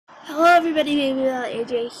Hello everybody, Baby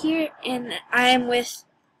AJ here, and I am with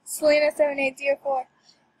Selena7804.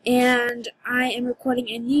 and I am recording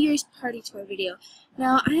a New Year's party tour video.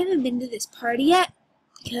 Now, I haven't been to this party yet,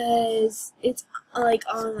 because it's on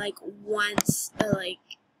once a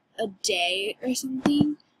day or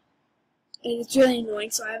something, and it's really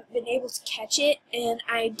annoying, so I haven't been able to catch it, and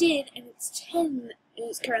I did, and it's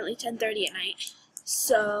currently 10:30 at night,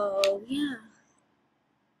 so yeah.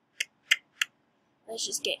 Let's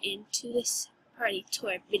just get into this party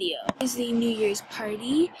tour video. This is the New Year's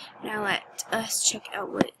party. Now let us check out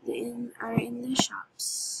what are in the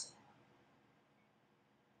shops.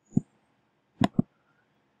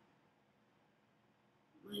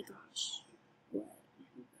 My gosh. What?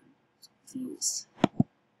 Confused.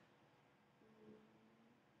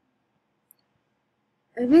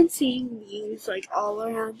 I've been seeing these all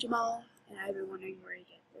around Jamal, and I've been wondering where to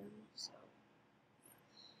get them, so.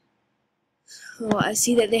 Well, I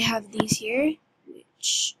see that they have these here,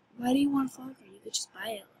 which, why do you want a flogger? You could just buy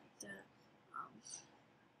it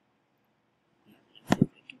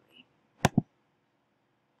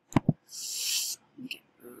okay,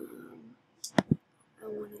 I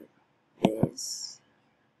wanted this.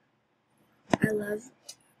 I love,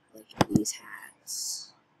 these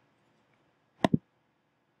hats.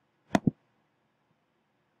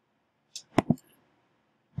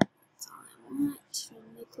 That's all I want from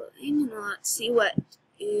the clothing, and let's see what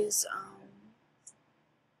is,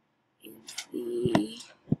 in the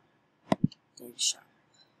dead shop.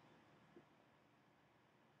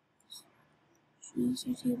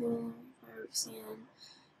 Furniture table, fireworks stand.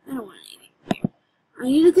 I don't want anything weird. I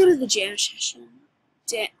need to go to the jam session.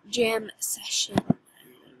 Jam session. I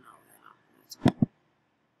don't know.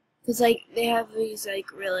 Because they have these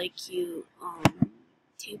really cute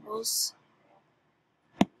tables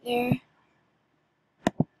there.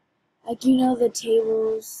 You know the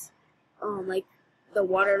tables, the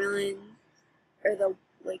watermelon, or the,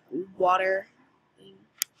 water thing.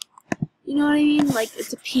 You know what I mean?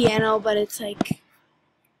 It's a piano, but it's, also,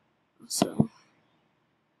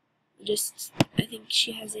 I think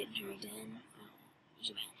she has it in her den.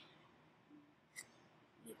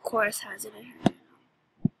 The chorus has it in her den.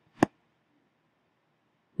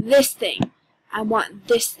 This thing. I want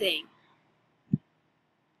this thing.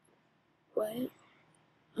 What?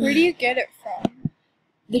 Where do you get it from?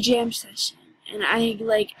 The jam session, and I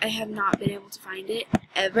have not been able to find it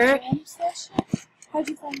ever. Jam session? How'd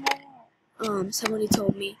you find that out? Somebody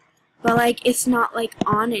told me, but it's not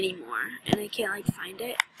on anymore, and I can't find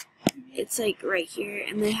it. It's right here,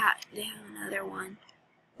 and they have another one,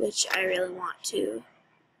 which I really want to.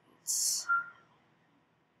 It's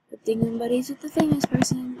the Thinking Buddies with the famous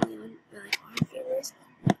person. I wouldn't really want her favorites.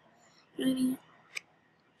 You know what I mean?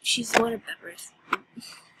 She's one of peppers.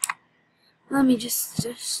 Let me just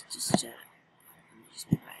check.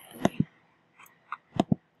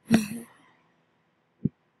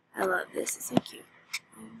 I love this. It's so cute.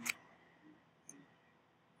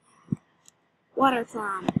 Water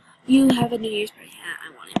plum. You have a New Year's party hat. I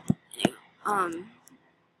want it. Anyway,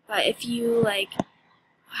 but if you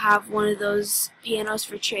have one of those pianos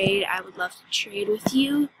for trade, I would love to trade with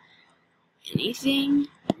you. Anything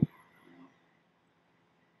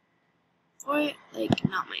for it,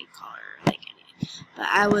 not my car, anything, but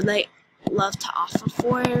I would love to offer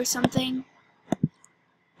for it or something. You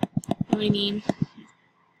know what I mean?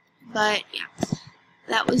 But yeah,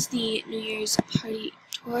 that was the New Year's party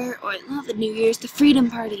tour, or not the New Year's, the Freedom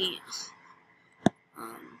Party.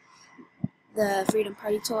 The Freedom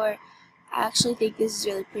Party tour. I actually think this is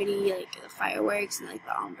really pretty, the fireworks and the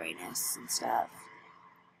ombre-ness and stuff.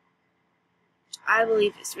 I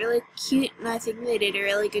believe it's really cute, and I think they did a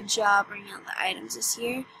really good job bringing out the items this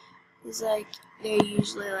year. Because they're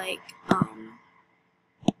usually really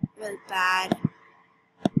bad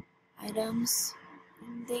items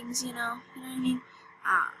and things, you know what I mean?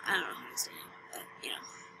 I don't know how to say it, but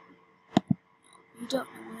you don't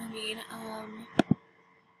know what I mean.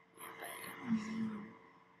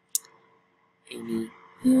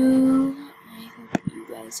 Anywho, I hope you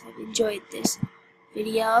guys have enjoyed this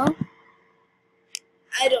video.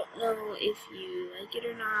 I don't know if you like it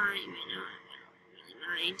or not. You might not. I don't really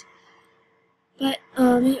mind. But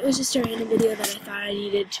it was just a random video that I thought I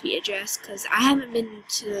needed to be addressed, because I haven't been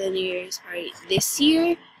to the New Year's party this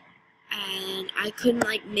year, and I couldn't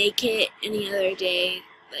make it any other day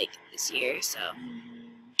this year. So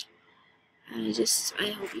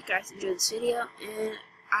I hope you guys enjoyed this video, and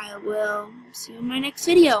I will see you in my next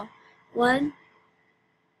video. 1,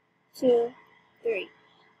 2, 3.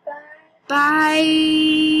 Bye.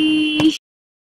 Bye.